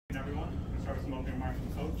Everyone, we'll start with some opening remarks from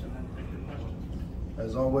the coach and then take your questions.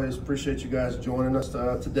 As always, appreciate you guys joining us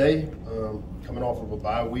today. Coming off of a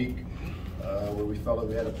bye week where we felt like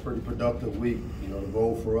we had a pretty productive week. You know, the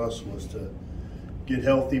goal for us was to get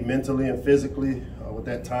healthy mentally and physically with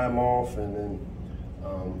that time off, and then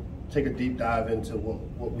take a deep dive into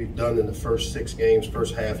what we've done in the first 6 games,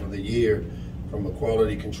 first half of the year from a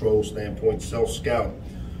quality control standpoint, self-scout.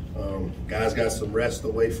 Guys got some rest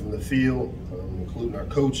away from the field, including our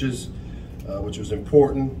coaches, which was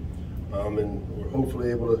important. And we're hopefully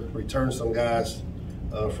able to return some guys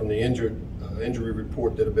from the injury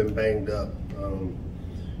report that have been banged up.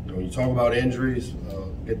 You know, when you talk about injuries,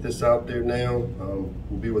 get this out there now.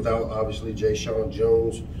 We'll be without, obviously, Jay-Sean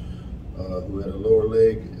Jones, who had a lower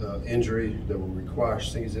leg injury that will require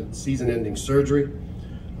season-ending surgery,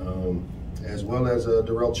 as well as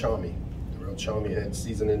Darrell Chami. Darrell Chami had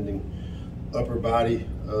season-ending upper body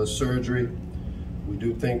surgery. We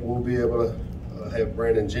do think we'll be able to have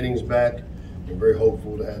Brandon Jennings back. We're very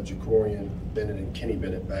hopeful to have Jacorian Bennett and Kenny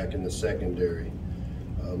Bennett back in the secondary.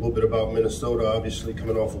 A little bit about Minnesota, obviously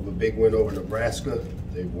coming off of a big win over Nebraska.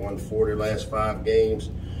 They've won 4 of their last 5 games.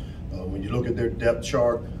 When you look at their depth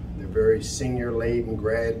chart, they're very senior-laden,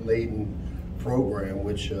 grad-laden program,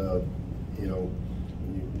 which, you know,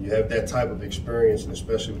 you have that type of experience, and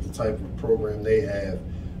especially with the type of program they have,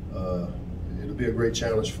 it'll be a great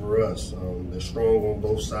challenge for us. They're strong on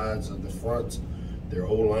both sides of the front. Their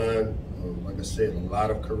O-line, like I said, a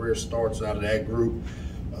lot of career starts out of that group.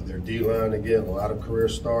 Their D-line, again, a lot of career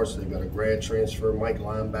starts. They've got a grad transfer, Mike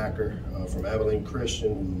linebacker from Abilene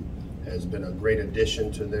Christian, who has been a great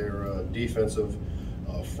addition to their defensive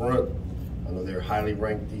front. I know they're highly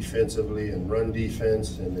ranked defensively in run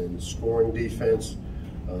defense and in scoring defense.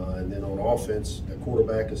 And then on offense, the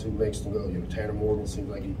quarterback is who makes them go. You know, Tanner Morgan seems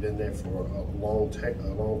like he's been there for a long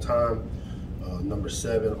time. Number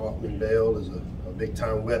 7, Altman Bell, is a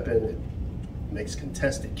big-time weapon. It makes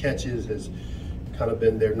contested catches, has kind of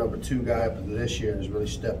been their number 2 guy up to this year, and has really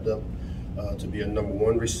stepped up to be a number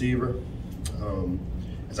 1 receiver.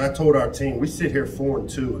 As I told our team, we sit here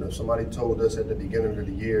 4-2, and if somebody told us at the beginning of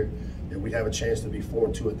the year that we'd have a chance to be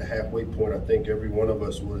 4-2 at the halfway point, I think every one of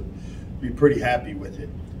us would be pretty happy with it.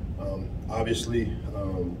 Obviously,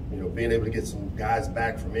 you know, being able to get some guys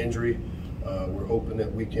back from injury, we're hoping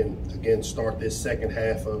that we can, again, start this second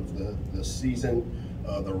half of the season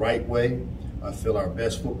the right way. I feel our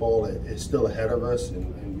best football is still ahead of us,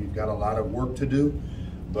 and we've got a lot of work to do.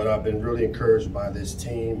 But I've been really encouraged by this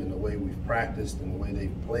team and the way we've practiced and the way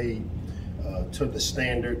they've played to the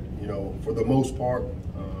standard. You know, for the most part,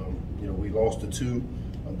 you know, we lost to 2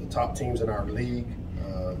 of the top teams in our league.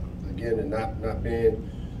 Again, and not being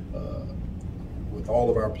with all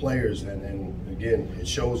of our players, and again, it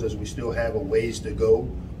shows us we still have a ways to go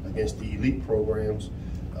against the elite programs,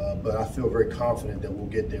 but I feel very confident that we'll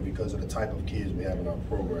get there because of the type of kids we have in our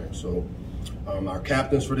program. So our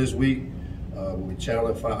captains for this week will be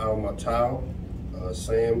Challen Fa'al-Matau,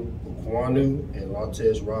 Sam Okwanu, and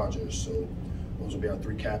Lautez Rogers. So those will be our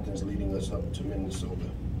 3 captains leading us up to Minnesota.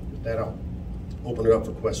 With that, I'll open it up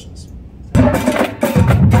for questions.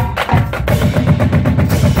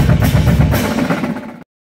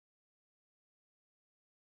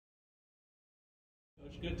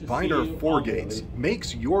 Viner Forgates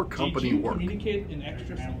makes your company work. Communicate in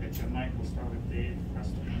extra. Mike, we'll start with Dave.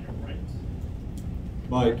 Right.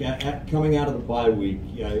 Mike, coming out of the bye week,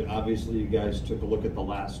 obviously you guys took a look at the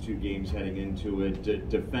last 2 games heading into it.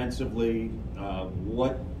 Defensively,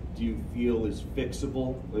 what do you feel is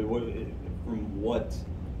fixable from what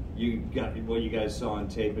you guys saw on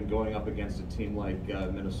tape and going up against a team like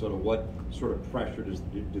Minnesota? What sort of pressure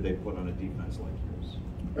do they put on a defense like yours?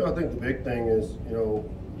 Well, I think the big thing is, you know,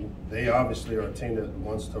 they obviously are a team that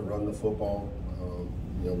wants to run the football,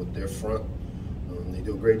 you know, with their front. They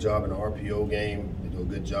do a great job in the RPO game. They do a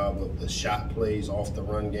good job of the shot plays off the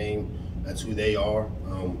run game. That's who they are.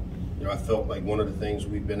 You know, I felt like one of the things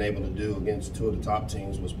we've been able to do against 2 of the top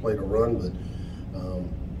teams was play the run, but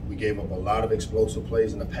we gave up a lot of explosive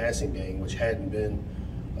plays in the passing game, which hadn't been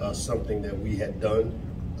something that we had done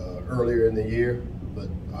earlier in the year. But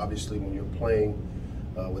obviously when you're playing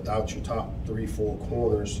without your top 3-4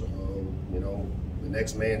 corners, you know, the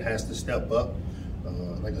next man has to step up.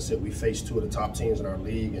 Like I said, we faced 2 of the top teams in our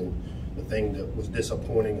league, and the thing that was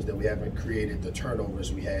disappointing is that we haven't created the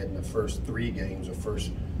turnovers we had in the first 3 games or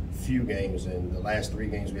first few games. And the last 3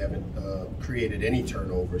 games we haven't created any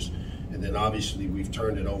turnovers. And then obviously we've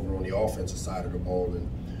turned it over on the offensive side of the ball. And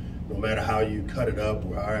no matter how you cut it up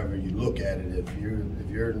or however you look at it, if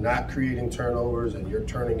you're not creating turnovers and you're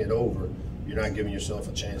turning it over, you're not giving yourself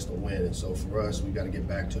a chance to win. And so for us, we've got to get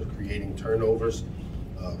back to creating turnovers.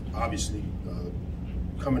 Obviously,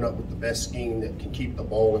 coming up with the best scheme that can keep the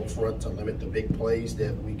ball in front to limit the big plays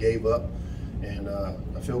that we gave up. And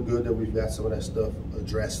I feel good that we've got some of that stuff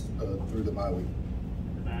addressed through the bye week.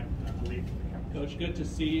 Coach, good to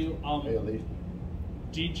see you. Hey, Ali.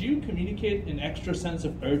 Did you communicate an extra sense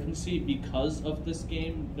of urgency because of this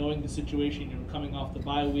game, knowing the situation? You're coming off the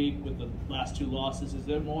bye week with the last 2 losses. Is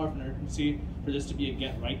there more of an urgency for this to be a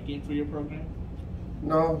get-right game for your program?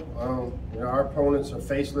 No, our opponents are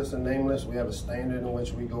faceless and nameless. We have a standard in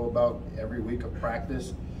which we go about every week of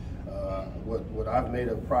practice. What I've made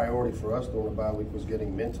a priority for us during the bye week was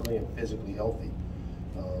getting mentally and physically healthy.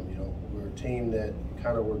 We're a team that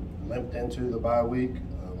kind of were limped into the bye week.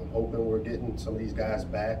 I'm hoping we're getting some of these guys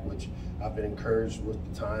back, which I've been encouraged with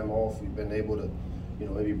the time off. We've been able to,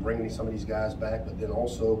 maybe bring some of these guys back, but then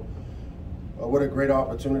also what a great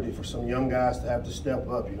opportunity for some young guys to have to step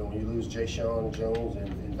up. When you lose Ja'Shawn Jones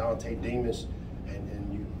and Dante Demas,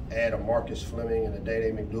 and you add a Marcus Fleming and a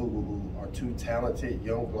Dede McDougal, who are 2 talented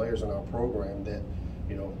young players in our program, that,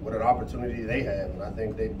 what an opportunity they have. And I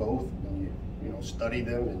think they both, when you study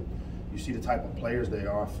them and you see the type of players they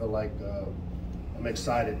are, I feel like I'm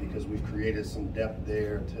excited because we've created some depth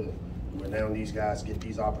there to where now these guys get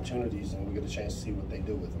these opportunities and we get a chance to see what they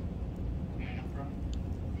do with them.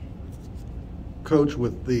 Coach,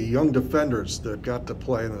 with the young defenders that got to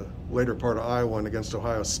play in the later part of Iowa and against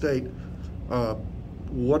Ohio State,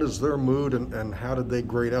 what is their mood and how did they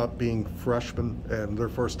grade out being freshmen and their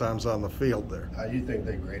first times on the field there? How do you think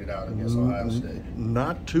they graded out against Ohio State?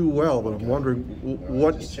 Not too well, but okay. I'm wondering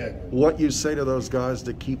what you say to those guys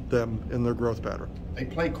to keep them in their growth pattern. They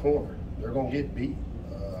play corner. They're going to get beat.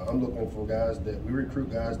 I'm looking for guys we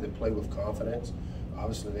recruit guys that play with confidence.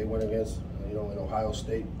 Obviously, they went against, in Ohio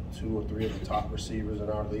State, 2 or 3 of the top receivers in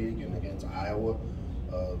our league, and against Iowa,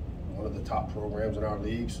 one of the top programs in our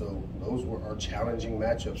league. So those are challenging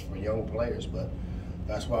matchups for young players, but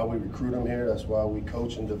that's why we recruit them here. That's why we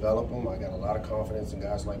coach and develop them. I got a lot of confidence in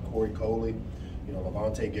guys like Corey Coley.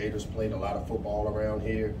 Levante Gators played a lot of football around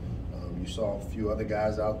here. You saw a few other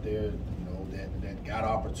guys out there, that got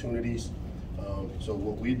opportunities. So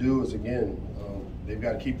what we do is, again, they've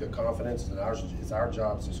got to keep their confidence, and it's our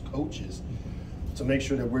jobs as coaches to make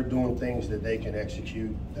sure that we're doing things that they can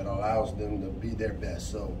execute that allows them to be their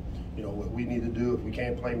best. So, what we need to do, if we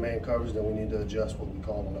can't play man coverage, then we need to adjust what we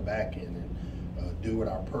call on the back end and do what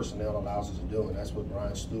our personnel allows us to do. And that's what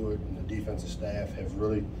Brian Stewart and the defensive staff have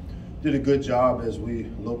really did a good job as we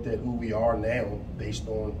looked at who we are now based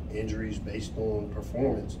on injuries, based on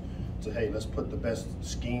performance. So, hey, let's put the best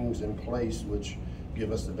schemes in place which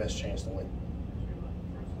give us the best chance to win.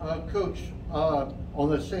 Coach, on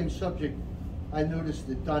the same subject, I noticed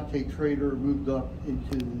that Dante Trader moved up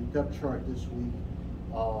into the depth chart this week.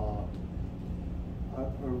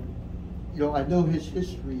 I know his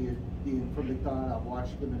history of being from McDonald. I've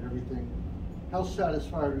watched him and everything. How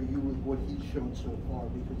satisfied are you with what he's shown so far?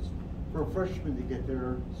 Because for a freshman to get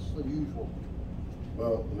there, it's unusual.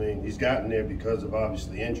 Well, he's gotten there because of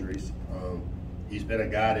obviously injuries. He's been a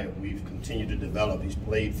guy that we've continued to develop. He's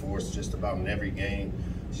played for us just about in every game.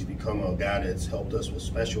 He's become a guy that's helped us with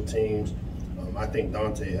special teams. I think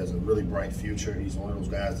Dante has a really bright future. He's one of those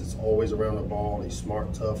guys that's always around the ball. He's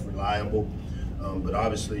smart, tough, reliable. But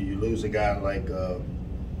obviously you lose a guy like,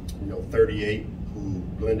 38,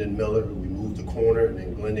 Glendon Miller, who we moved to corner, and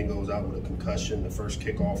then Glendon goes out with a concussion the first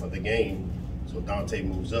kickoff of the game. So Dante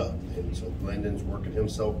moves up. And so Glendon's working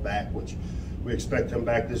himself back, which we expect him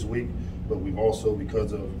back this week. But we've also,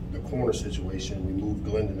 because of the corner situation, we moved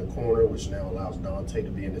Glendon to corner, which now allows Dante to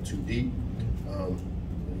be in the 2 deep.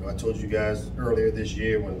 I told you guys earlier this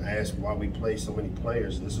year when I asked why we play so many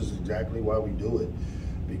players, this is exactly why we do it.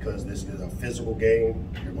 Because this is a physical game.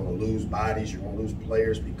 You're going to lose bodies, you're going to lose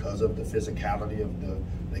players because of the physicality of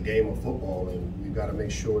the game of football. And we've got to make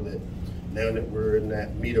sure that now that we're in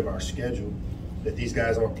that meat of our schedule, that these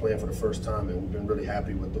guys aren't playing for the first time. And we've been really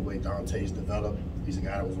happy with the way Dante's developed. He's a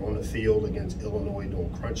guy that was on the field against Illinois during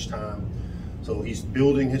crunch time. So he's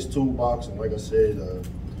building his toolbox, and like I said,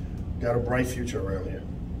 got a bright future around here.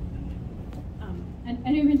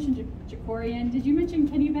 I know you mentioned Jacorian. Did you mention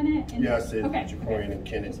Kenny Bennett? Yeah, I said okay. Jacorian and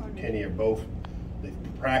Kenny are both, they've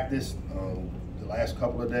practiced the last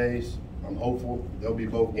couple of days. I'm hopeful they'll be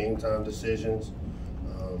both game time decisions,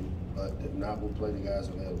 but if not, we'll play the guys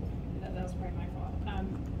available. That was probably my fault.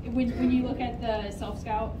 When you look at the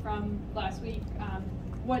self-scout from last week,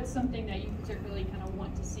 what's something that you particularly kind of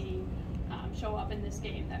want to see show up in this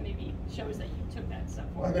game that maybe shows that you took that step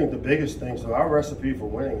forward? Well, I think the biggest thing, so our recipe for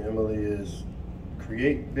winning, Emily, is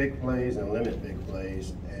create big plays and limit big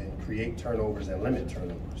plays, and create turnovers and limit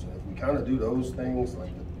turnovers. And if we kind of do those things,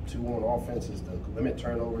 like the two on offense is to limit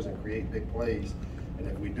turnovers and create big plays. And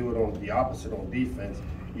if we do it on the opposite on defense,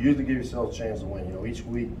 you usually give yourself a chance to win. You know, each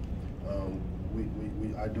week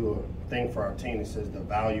I do a thing for our team that says the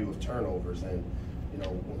value of turnovers. And, you know,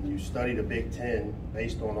 when you study the Big Ten,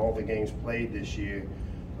 based on all the games played this year,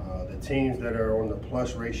 the teams that are on the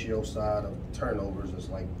plus ratio side of turnovers is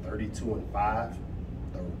like 32-5,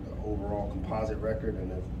 the overall composite record.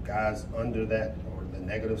 And the guys under that, or the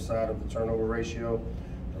negative side of the turnover ratio,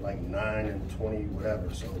 they're like 9-20,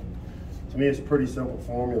 whatever. So to me, it's a pretty simple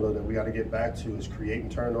formula that we got to get back to, is creating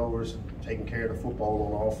turnovers, taking care of the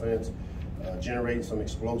football on offense, generating some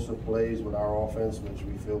explosive plays with our offense, which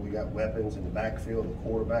we feel we got weapons in the backfield, a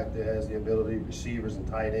quarterback that has the ability, receivers and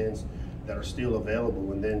tight ends that are still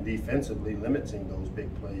available, and then defensively limiting those big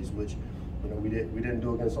plays, which, you know, we didn't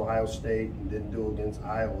do against Ohio State and didn't do against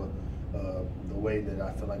Iowa the way that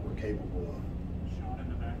I feel like we're capable of. Sean in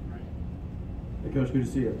the back, right? Hey, Coach, good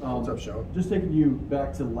to see you. What's up, Sean? Just taking you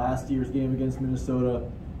back to last year's game against Minnesota,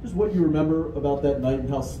 just what you remember about that night and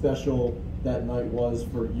how special that night was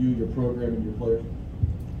for you, your program, and your players.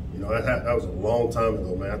 You know, that was a long time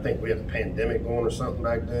ago, man. I think we had a pandemic going or something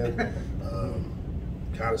back then.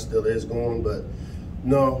 Kind of still is going, but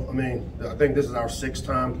no, I mean, I think this is our 6th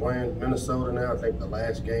time playing Minnesota now. I think the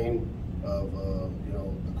last game of, you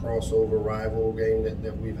know, the crossover rival game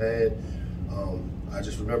that we've had. I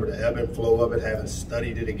just remember the ebb and flow of it, having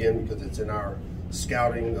studied it again because it's in our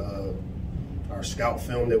scouting, our scout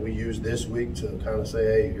film that we used this week to kind of say,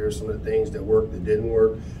 hey, here's some of the things that worked, that didn't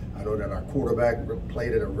work. I know that our quarterback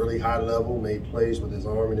played at a really high level, made plays with his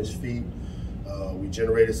arm and his feet. We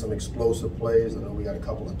generated some explosive plays. I know we got a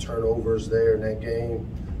couple of turnovers there in that game.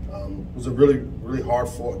 It was a really, really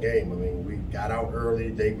hard-fought game. I mean, we got out early.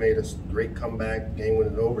 They made a great comeback, game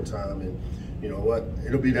winning overtime. And you know what?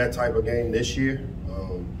 It'll be that type of game this year.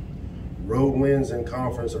 Road wins in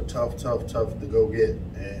conference are tough to go get.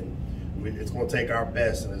 And it's going to take our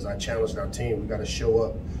best. And as I challenged our team, we got to show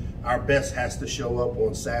up. Our best has to show up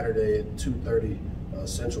on Saturday at 2:30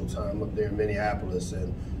 Central Time up there in Minneapolis.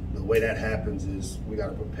 And the way that happens is we got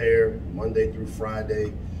to prepare Monday through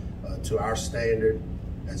Friday to our standard,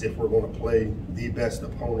 as if we're going to play the best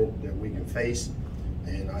opponent that we can face.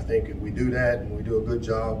 And I think if we do that and we do a good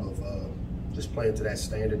job of just playing to that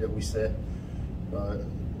standard that we set,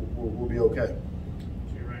 we'll be okay.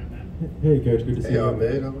 Hey, Coach, good to see you. Hey,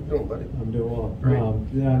 Ahmed, how you doing, buddy? I'm doing well. Great.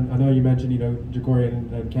 Yeah, I know you mentioned, you know,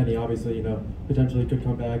 Jacorian and Kenny obviously, you know, potentially could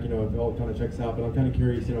come back, you know, if it all kind of checks out. But I'm kind of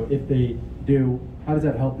curious, you know, if they do, how does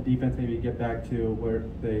that help the defense maybe get back to where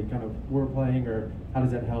they kind of were playing, or how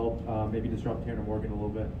does that help maybe disrupt Tanner Morgan a little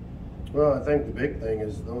bit? Well, I think the big thing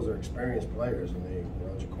is those are experienced players. I mean, you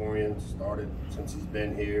know, Jacorian started since he's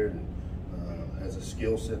been here and has a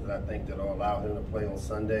skill set that I think that'll allow him to play on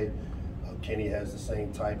Sunday. Kenny has the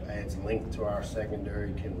same type, adds length to our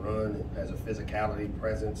secondary, can run, has a physicality,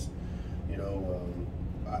 presence. You know,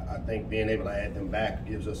 I think being able to add them back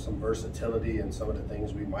gives us some versatility in some of the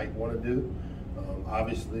things we might want to do.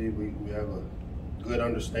 Obviously, we have a good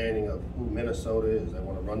understanding of who Minnesota is. They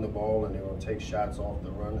want to run the ball and they want to take shots off the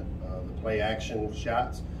run, the play action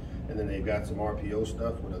shots. And then they've got some RPO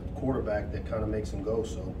stuff with a quarterback that kind of makes them go.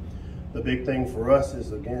 So the big thing for us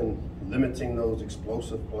is, again, limiting those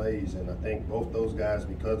explosive plays. And I think both those guys,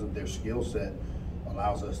 because of their skill set,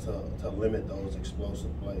 allows us to limit those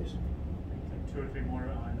explosive plays. 2 or 3 more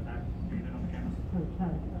in the back. Read it on camera.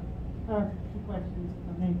 Two questions.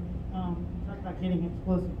 I mean, talk about getting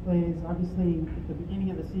explosive plays. Obviously, at the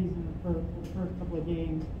beginning of the season, for the first couple of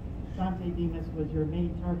games, Dante Demas was your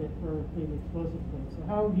main target for big explosive plays. So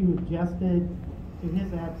how have you adjusted to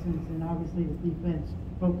his absence, and obviously the defense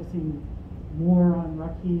focusing more on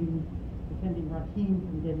Raheem, defending Raheem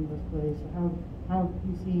from getting those plays? So how have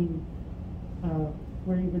you seen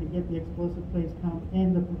where you're going to get the explosive plays come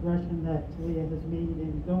in the progression that Talia has made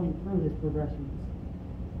in going through his progressions?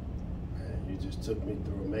 Man, you just took me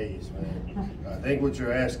through a maze, man. I think what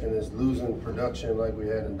you're asking is losing production like we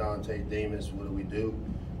had in Dante Demas, what do we do?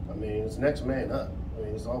 I mean, it's next man up. I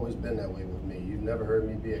mean, it's always been that way with me. You've never heard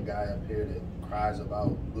me be a guy up here that cries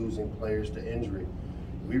about losing players to injury.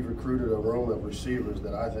 We've recruited a room of receivers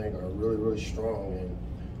that I think are really, really strong. And,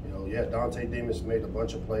 you know, yeah, Dante Demas made a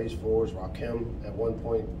bunch of plays for us. Rakim at one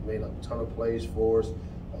point made a ton of plays for us.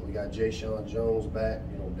 We got Jay Sean Jones back.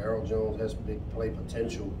 You know, Darryl Jones has big play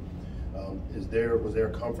potential. Was there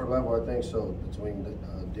a comfort level? I think so, between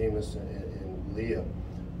Demas and Leah.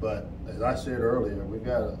 But as I said earlier, we've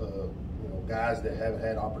got you know, guys that haven't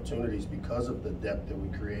had opportunities because of the depth that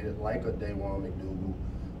we created, like a Dawan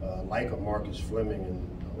McDougal, like a Marcus Fleming. And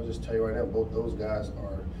I'll just tell you right now, both those guys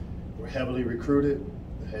were heavily recruited,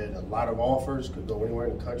 had a lot of offers, could go anywhere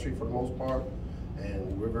in the country for the most part,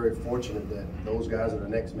 and we're very fortunate that those guys are the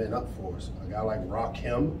next men up for us. A guy like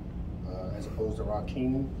Rakim, as opposed to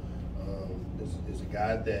Rakeem, is a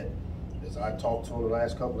guy that, as I talked to him the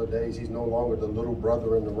last couple of days, he's no longer the little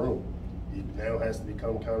brother in the room. He now has to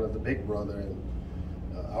become kind of the big brother, and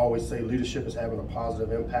I always say leadership is having a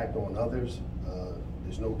positive impact on others.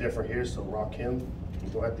 There's no different here, so Rakim, we're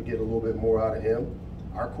going to have to get a little bit more out of him.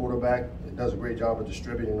 Our quarterback does a great job of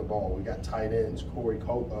distributing the ball. We got tight ends, Corey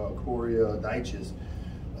Dyches,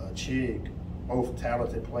 Chig, both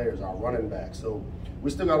talented players, our running back. So we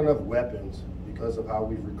still got enough weapons because of how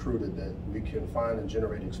we've recruited that we can find and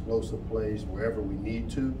generate explosive plays wherever we need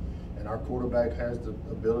to. And our quarterback has the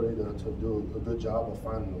ability to do a good job of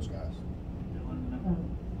finding those guys.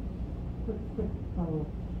 Quick follow-up.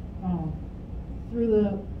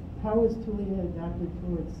 How has Toledo adapted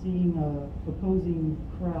towards seeing a opposing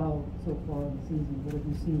crowd so far in the season? What have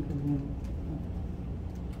you seen from him?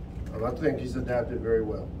 I think he's adapted very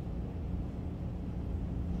well.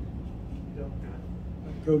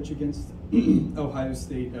 Coach against Ohio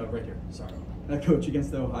State, right here, sorry. Coach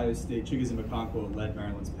against Ohio State, Chigozie McConkle led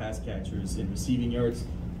Maryland's pass catchers in receiving yards.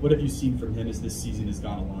 What have you seen from him as this season has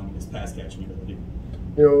gone along in his pass catching ability?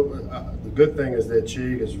 You know, the good thing is that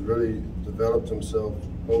Chig has really developed himself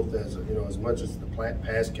both as, as much as the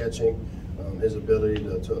pass catching, his ability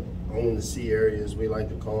to own the C area, as we like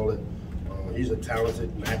to call it. He's a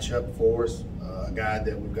talented matchup for us, a guy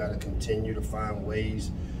that we've got to continue to find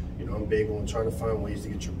ways. I'm big on trying to find ways to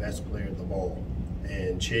get your best player at the ball.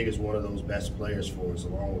 And Chig is one of those best players for us,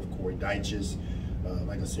 along with Corey Dyches.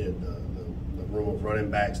 Like I said, the room of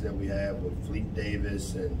running backs that we have with Fleet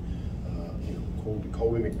Davis and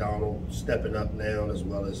Kobe McDonald stepping up now, as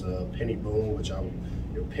well as Penny Boone, which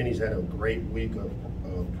Penny's had a great week of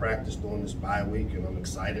practice during this bye week, and I'm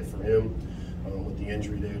excited for him with the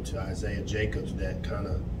injury there to Isaiah Jacobs. That kind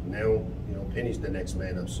of now, Penny's the next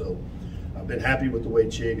man up. So I've been happy with the way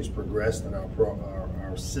Chig has progressed in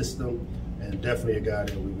our system, and definitely a guy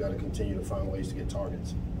that we've got to continue to find ways to get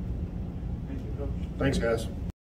targets. Thank you, Coach. Thanks, guys.